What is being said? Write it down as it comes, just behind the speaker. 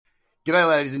G'day,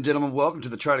 ladies and gentlemen. Welcome to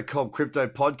the Trader Cobb Crypto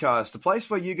Podcast, the place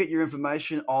where you get your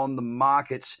information on the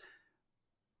markets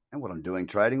and what I'm doing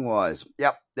trading-wise.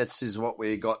 Yep, this is what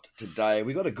we got today.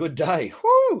 We got a good day.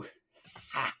 Woo!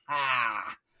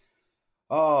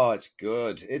 Oh, it's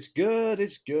good. It's good.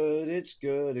 It's good. It's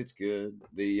good. It's good.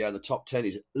 The top 10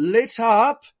 is lit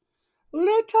up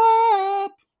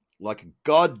like a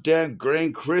goddamn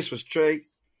green Christmas tree,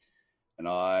 and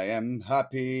I am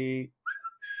happy.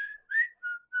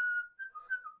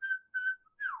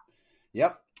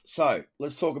 Yep. So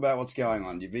let's talk about what's going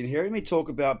on. You've been hearing me talk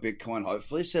about Bitcoin,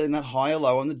 hopefully setting that higher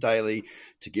low on the daily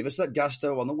to give us that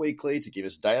gusto on the weekly, to give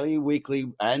us daily,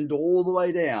 weekly, and all the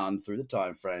way down through the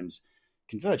time frames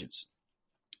convergence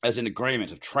as an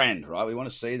agreement of trend, right? We want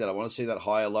to see that. I want to see that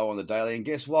higher low on the daily. And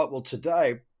guess what? Well,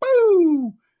 today,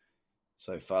 boo!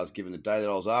 So far as given the day that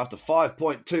I was after,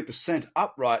 5.2%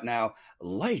 up right now,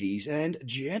 ladies and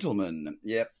gentlemen.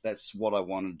 Yep, that's what I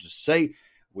wanted to see.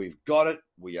 We've got it.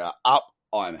 We are up.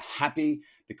 I'm happy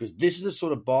because this is the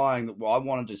sort of buying that I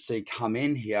wanted to see come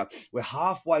in here. We're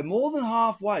halfway, more than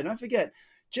halfway. Don't forget,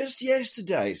 just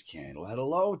yesterday's candle had a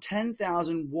low of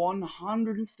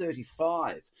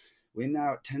 10,135. We're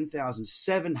now at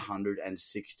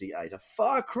 10,768. A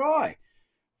far cry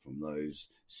from those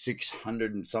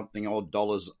 600 and something odd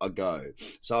dollars ago.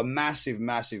 So a massive,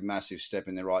 massive, massive step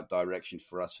in the right direction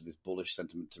for us for this bullish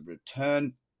sentiment to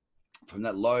return from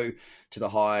that low to the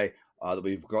high that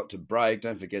we've got to break.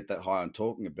 Don't forget that high I'm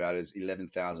talking about is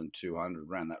 11,200,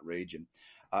 around that region.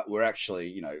 We're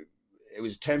actually, it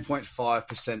was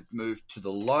 10.5% move to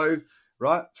the low,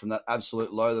 right? From that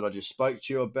absolute low that I just spoke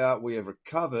to you about. We have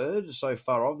recovered so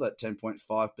far of that 10.5%,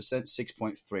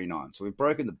 6.39. So we've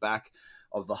broken the back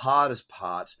of the hardest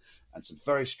part and some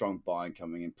very strong buying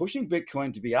coming in, pushing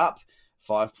Bitcoin to be up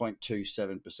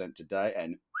 5.27% today,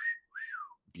 and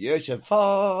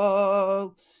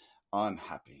beautiful. I'm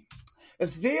happy.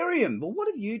 Ethereum. Well, what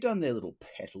have you done there, little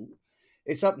petal?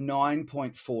 It's up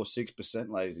 9.46%,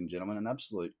 ladies and gentlemen. An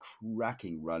absolute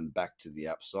cracking run back to the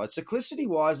upside.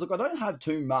 Cyclicity-wise, look, I don't have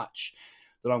too much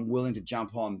that I'm willing to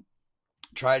jump on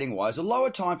trading-wise. The lower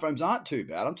time frames aren't too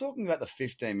bad. I'm talking about the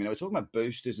 15-minute. We're talking about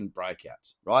boosters and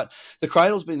breakouts, right? The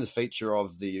Cradle's been the feature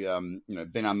of the,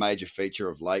 been our major feature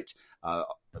of late,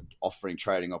 offering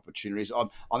trading opportunities.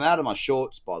 I'm out of my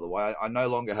shorts, by the way. I no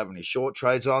longer have any short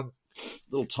trades on.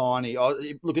 Little tiny.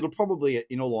 Look, it'll probably,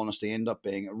 in all honesty, end up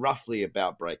being roughly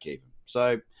about break even.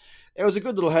 So it was a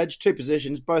good little hedge. Two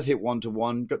positions, both hit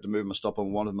 1-to-1. Got to move my stop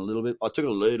on one of them a little bit. I took a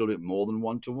little bit more than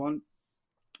 1-to-1.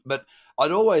 But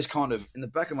I'd always kind of, in the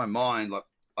back of my mind,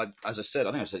 as I said,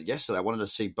 I think I said yesterday, I wanted to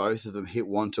see both of them hit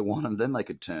 1-to-1 and then they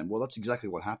could turn. Well, that's exactly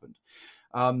what happened.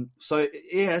 So,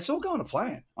 yeah, it's all going to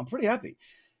plan. I'm pretty happy.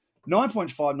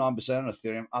 9.59% on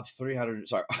Ethereum,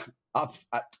 up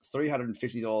at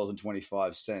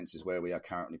 $350.25 is where we are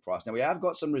currently priced. Now, we have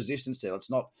got some resistance there. Let's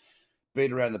not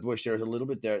beat around the bush. There is a little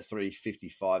bit there at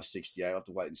 355.68. I'll have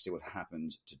to wait and see what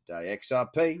happens today.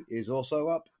 XRP is also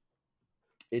up.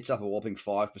 It's up a whopping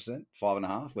 5%,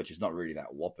 5.5%, which is not really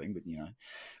that whopping, but,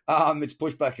 it's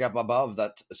pushed back up above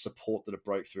that support that it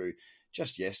broke through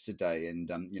just yesterday.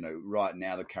 And, right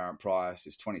now the current price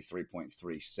is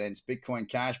 23.3 cents. Bitcoin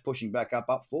Cash pushing back up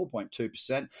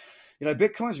 4.2%.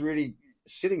 Bitcoin's really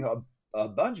sitting a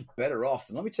bunch better off.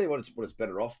 And let me tell you what it's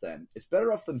better off than. It's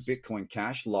better off than Bitcoin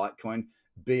Cash, Litecoin,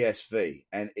 BSV,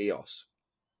 and EOS.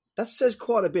 That says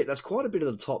quite a bit. That's quite a bit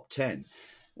of the top 10.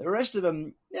 The rest of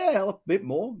them, a bit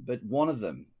more, but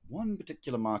one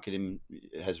particular market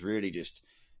has really just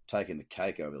taken the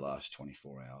cake over the last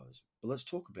 24 hours. But let's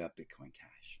talk about Bitcoin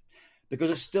Cash,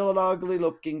 because it's still an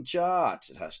ugly-looking chart.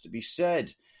 It has to be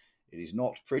said. It is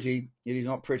not pretty. It is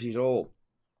not pretty at all.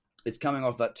 It's coming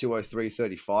off that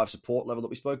 203.35 support level that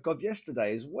we spoke of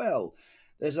yesterday as well.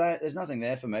 There's nothing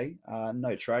there for me.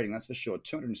 No trading, that's for sure.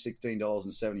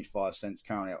 $216.75,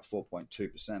 currently up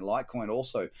 4.2%. Litecoin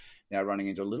also now running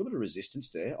into a little bit of resistance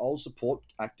there. Old support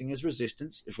acting as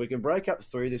resistance. If we can break up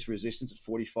through this resistance at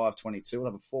 45.22, we'll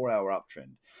have a 4-hour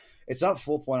uptrend. It's up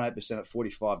 4.8% at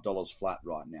 $45 flat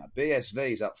right now.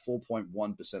 BSV is up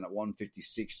 4.1% at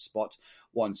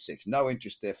 156.16. No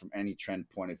interest there from any trend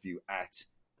point of view at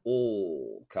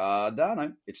all.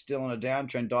 Cardano, it's still on a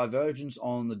downtrend, divergence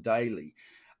on the daily.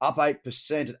 Up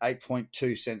 8% at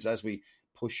 8.2 cents as we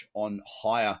push on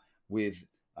higher with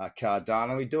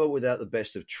Cardano. We do it without the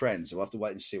best of trends, so we'll have to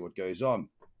wait and see what goes on.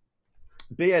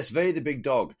 BSV, the big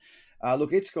dog.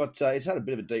 Look, it's had a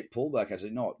bit of a deep pullback, has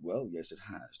it not? Well, yes, it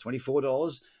has.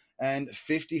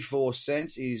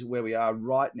 $24.54 is where we are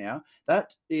right now.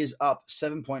 That is up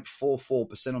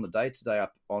 7.44% on the day today.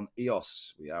 Up on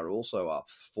EOS, we are also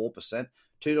up 4%.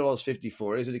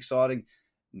 $2.54. Is it exciting?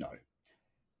 No.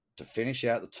 to finish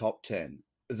out the top 10.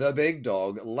 The big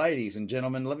dog. Ladies and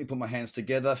gentlemen, let me put my hands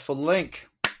together for Link.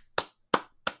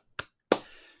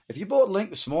 If you bought Link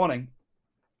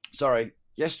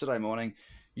yesterday morning,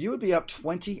 you would be up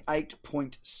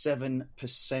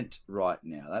 28.7% right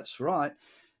now. That's right.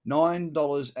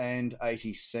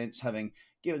 $9.80, having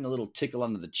given a little tickle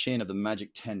under the chin of the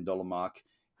magic $10 mark.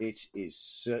 It is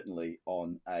certainly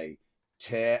on a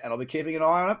tear, and I'll be keeping an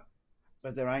eye on it,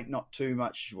 but there ain't not too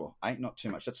much. Well, ain't not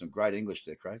too much. That's some great English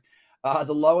there, Craig.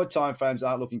 The lower time frames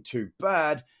aren't looking too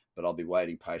bad, but I'll be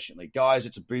waiting patiently. Guys,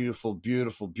 it's a beautiful,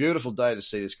 beautiful, beautiful day to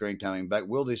see this green coming back.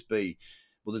 Will this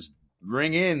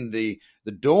bring in the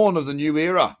dawn of the new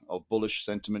era of bullish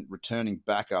sentiment returning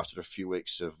back after a few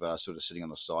weeks of sort of sitting on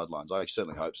the sidelines? I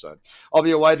certainly hope so. I'll be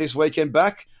away this weekend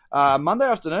back Monday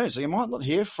afternoon, so you might not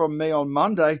hear from me on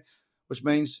Monday, which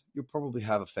means you'll probably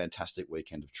have a fantastic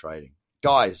weekend of trading.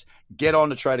 Guys, get on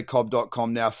to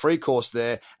tradercobb.com now. Free course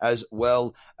there as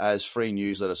well as free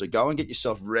newsletter. So go and get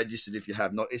yourself registered if you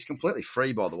have not. It's completely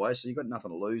free, by the way, so you've got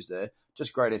nothing to lose there.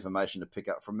 Just great information to pick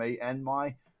up from me and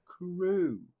my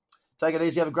crew. Take it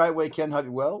easy. Have a great weekend. Hope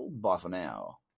you're well. Bye for now.